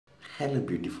Hello,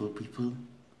 beautiful people.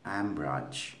 I'm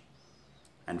Raj,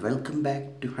 and welcome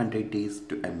back to 100 Days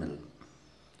to ML,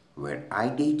 where I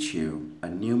teach you a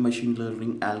new machine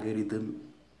learning algorithm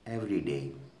every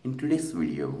day. In today's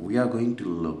video, we are going to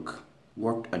look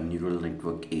what a neural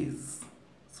network is.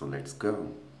 So let's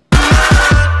go.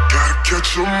 Gotta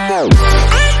catch 'em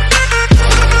all.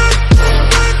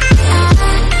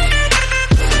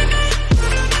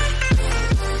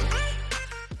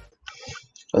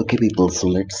 Okay, people, so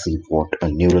let's see what a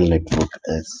neural network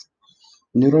is.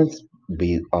 Neurons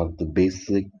are the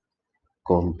basic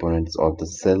components or the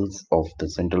cells of the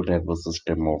central nervous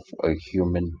system of a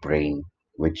human brain,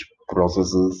 which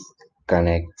processes,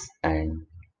 connects, and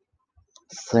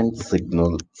sends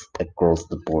signals across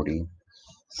the body.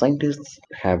 Scientists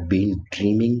have been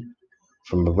dreaming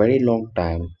from a very long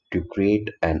time to create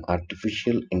an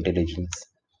artificial intelligence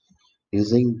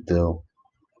using the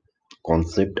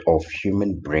concept of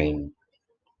human brain.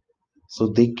 So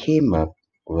they came up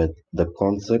with the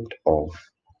concept of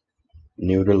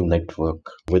neural network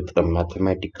with a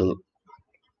mathematical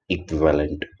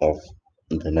equivalent of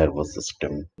the nervous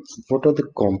system. What are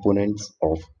the components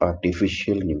of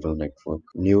artificial neural network?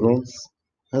 Neurons,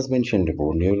 as mentioned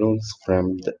above, neurons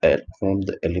from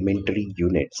the elementary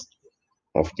units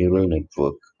of neural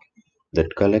network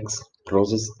that collects,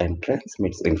 processes, and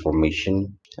transmits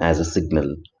information as a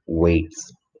signal,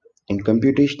 weights. In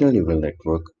computational neural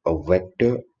network, a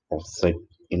vector of set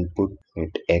input with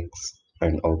x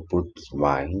and output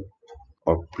y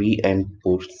or pre and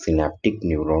post synaptic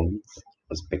neurons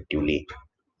respectively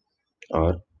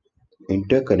are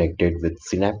interconnected with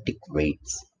synaptic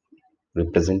weights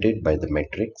represented by the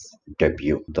matrix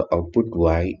W. The output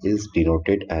Y is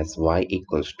denoted as Y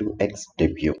equals to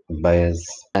XW by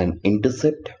an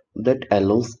intercept that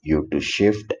allows you to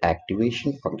shift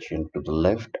activation function to the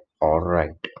left or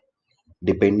right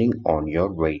depending on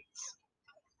your weights,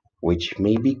 which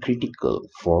may be critical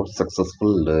for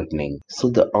successful learning. So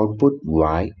the output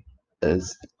Y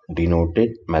is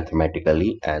denoted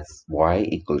mathematically as Y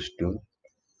equals to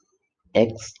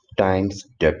X times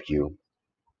W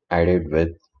added with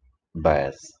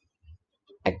bias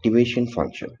activation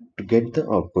function. To get the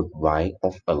output Y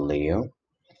of a layer,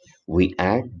 we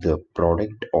add the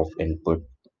product of input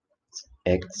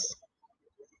X,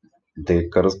 the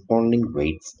corresponding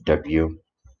weights W,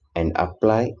 and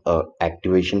apply a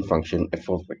activation function f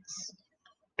of x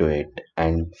to it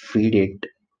and feed it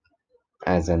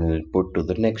as an input to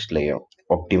the next layer.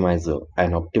 Optimizer.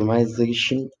 An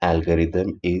optimization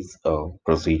algorithm is a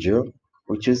procedure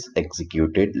which is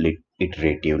executed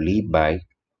iteratively by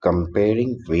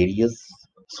comparing various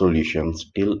solutions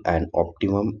till an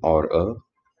optimum or a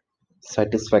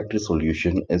satisfactory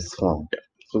solution is found.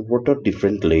 So what are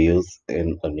different layers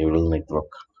in a neural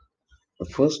network? The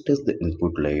first is the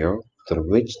input layer through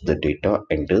which the data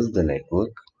enters the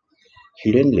network,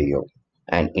 hidden layer,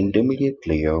 an intermediate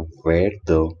layer where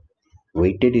the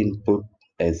weighted input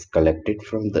is collected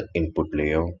from the input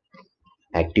layer.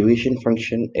 Activation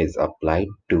function is applied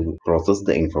to process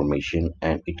the information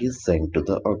and it is sent to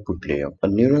the output layer. A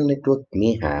neural network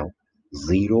may have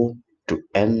 0 to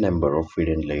n number of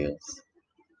hidden layers.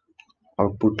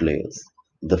 Output layers.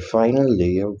 The final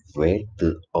layer where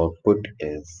the output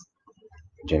is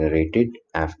generated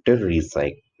after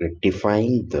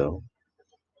rectifying the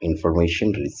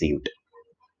information received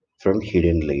from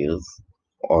hidden layers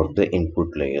or the input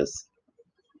layers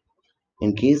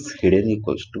in case hidden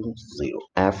equals to 0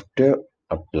 after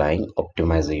applying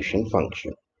optimization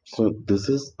function. So this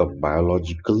is a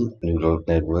biological neural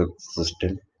network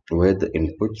system where the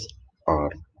inputs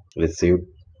are received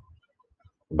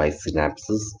by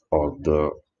synapses of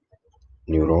the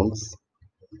neurons.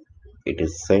 It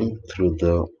is sent through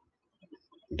the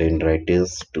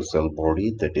dendrites to cell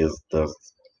body, that is the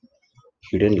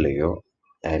hidden layer,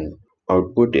 and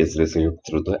output is received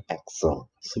through the axon.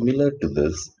 Similar to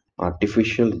this,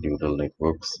 artificial neural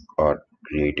networks are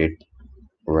created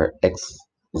where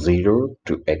x0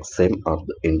 to xm are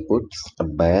the inputs, a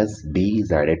bias b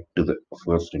is added to the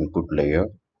first input layer,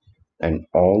 and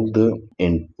all the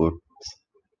inputs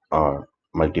are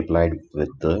multiplied with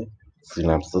the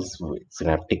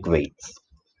synaptic weights.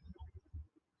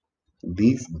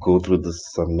 These go through the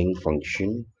summing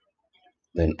function,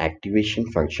 then activation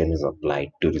function is applied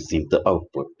to receive the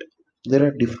output. There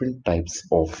are different types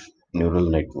of neural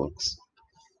networks.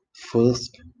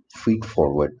 First, feed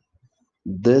forward.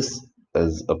 This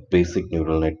is a basic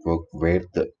neural network where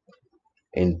the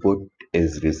input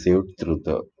is received through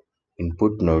the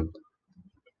input node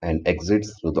and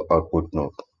exits through the output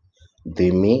node.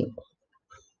 They may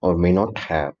or may not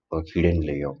have a hidden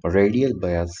layer. A radial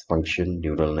bias function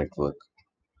neural network.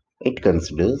 It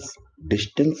considers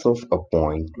distance of a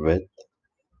point with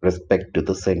respect to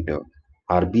the center.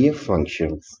 RBF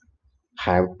functions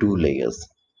have two layers.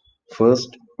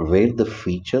 First, where the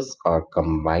features are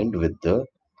combined with the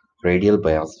radial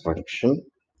bias function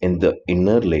in the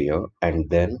inner layer, and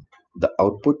then the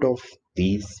output of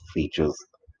these features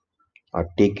are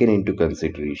taken into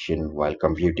consideration while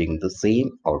computing the same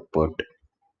output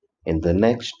in the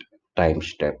next time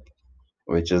step,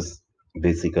 which is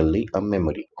basically a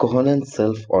memory. Cohen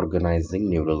self-organizing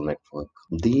neural network.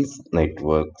 These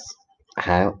networks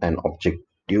have an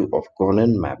objective of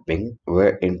Cohen mapping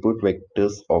where input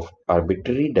vectors of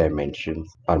arbitrary dimensions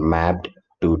are mapped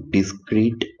to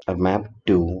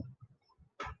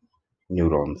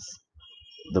neurons.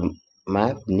 The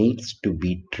map needs to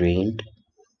be trained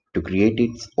to create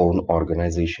its own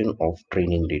organization of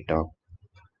training data.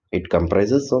 It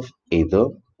comprises of either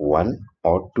one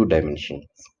or two dimensions.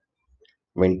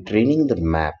 When training the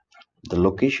map, the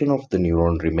location of the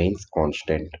neuron remains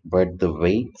constant, but the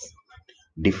weights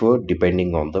differ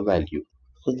depending on the value.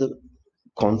 So the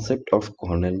concept of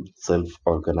Cohen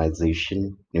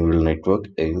self-organization neural network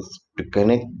is to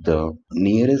connect the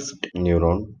nearest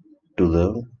neuron to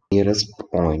the nearest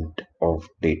point of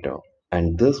data.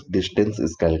 And this distance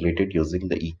is calculated using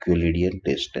the Euclidean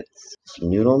distance. So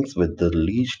neurons with the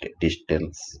least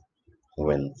distance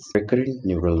wins. Recurrent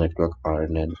neural network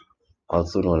RNN,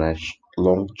 also known as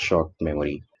long short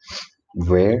memory,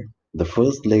 where the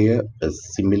first layer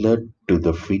is similar to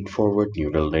the feed-forward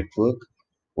neural network,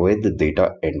 where the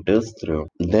data enters through.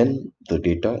 Then the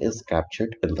data is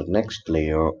captured in the next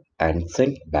layer and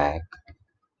sent back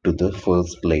to the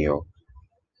first layer.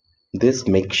 This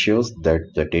makes sure that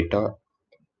the data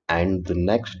and the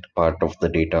next part of the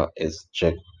data is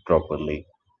checked properly.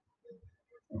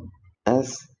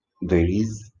 As there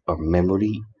is a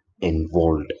memory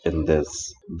involved in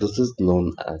this is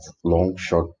known as long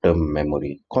short-term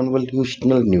memory.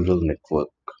 Convolutional neural network.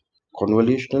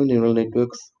 Convolutional neural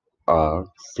networks are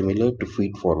similar to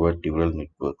feed-forward neural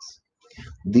networks.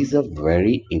 These are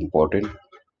very important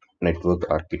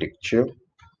network architecture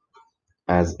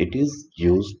as it is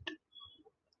used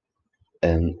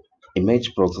in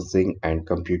image processing and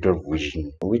computer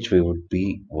vision, which we would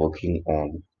be working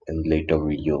on in later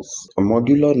videos. A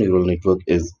modular neural network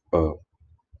is a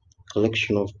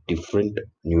collection of different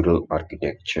neural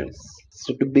architectures.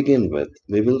 So to begin with,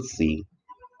 we will see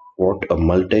what a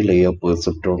multi-layer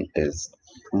perceptron is.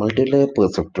 Multi-layer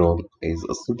perceptron is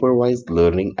a supervised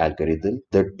learning algorithm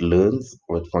that learns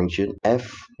with function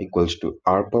f equals to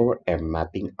r power m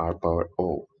mapping r power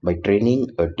o by training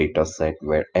a data set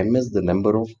where m is the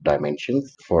number of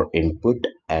dimensions for input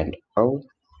and o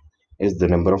is the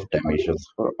number of dimensions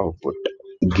for output.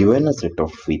 Given a set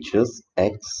of features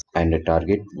x and a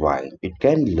target y, it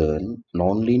can learn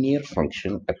nonlinear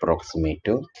function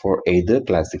approximator for either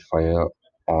classifier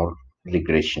or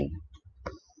regression.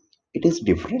 It is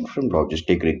different from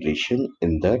logistic regression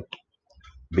in that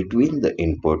between the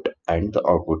input and the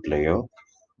output layer,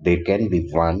 there can be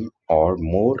one or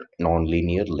more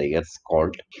nonlinear layers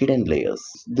called hidden layers.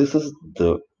 This is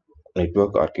the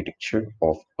network architecture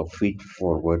of a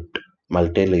feed-forward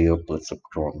multi-layer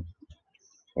perceptron,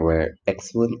 where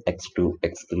x1, x2,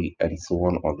 x3, and so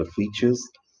on are the features,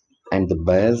 and the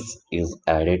bias is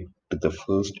added to the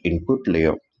first input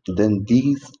layer. Then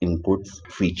these inputs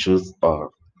features are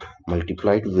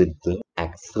multiplied with the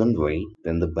axion weight,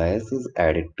 then the bias is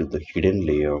added to the hidden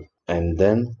layer, and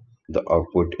then the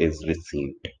output is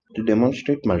received. To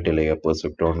demonstrate multi-layer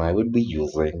perceptron, I would be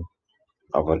using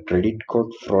our credit card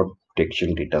fraud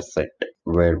detection dataset,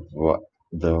 where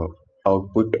the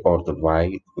output or the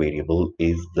y variable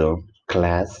is the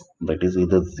class that is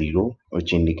either 0,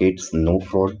 which indicates no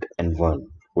fraud, and 1,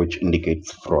 which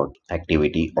indicates fraud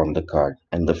activity on the card,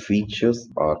 and the features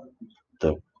are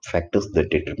the factors that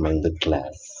determine the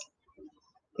class.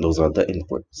 Those are the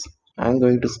inputs. I'm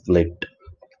going to split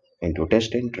into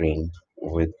test and train,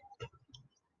 with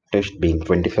test being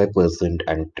 25%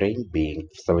 and train being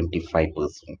 75%.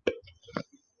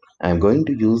 I'm going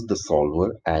to use the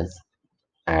solver as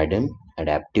Adam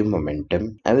adaptive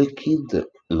momentum. I will keep the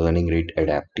learning rate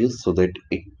adaptive so that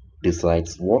it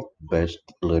decides what best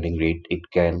learning rate it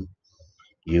can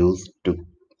use to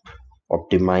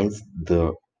optimize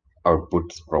the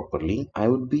outputs properly. I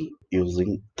would be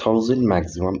using 1000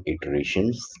 maximum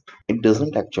iterations. It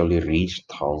doesn't actually reach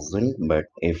 1000, but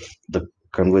if the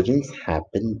convergence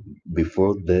happen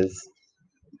before this,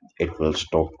 it will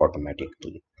stop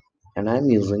automatically. And I'm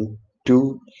using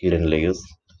two hidden layers,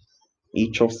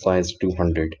 each of size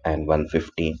 200 and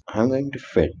 150. I'm going to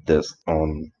fit this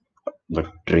on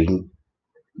the train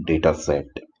data set,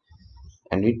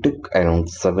 and it took around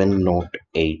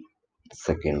 708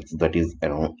 seconds, that is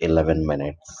around 11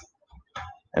 minutes.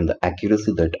 And the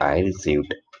accuracy that I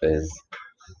received is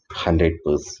 100%.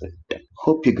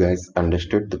 Hope you guys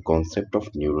understood the concept of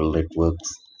neural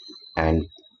networks. And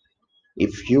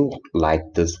if you like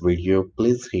this video,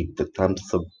 please hit the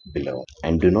thumbs up below.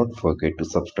 And do not forget to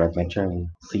subscribe my channel.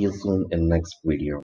 See you soon in next video.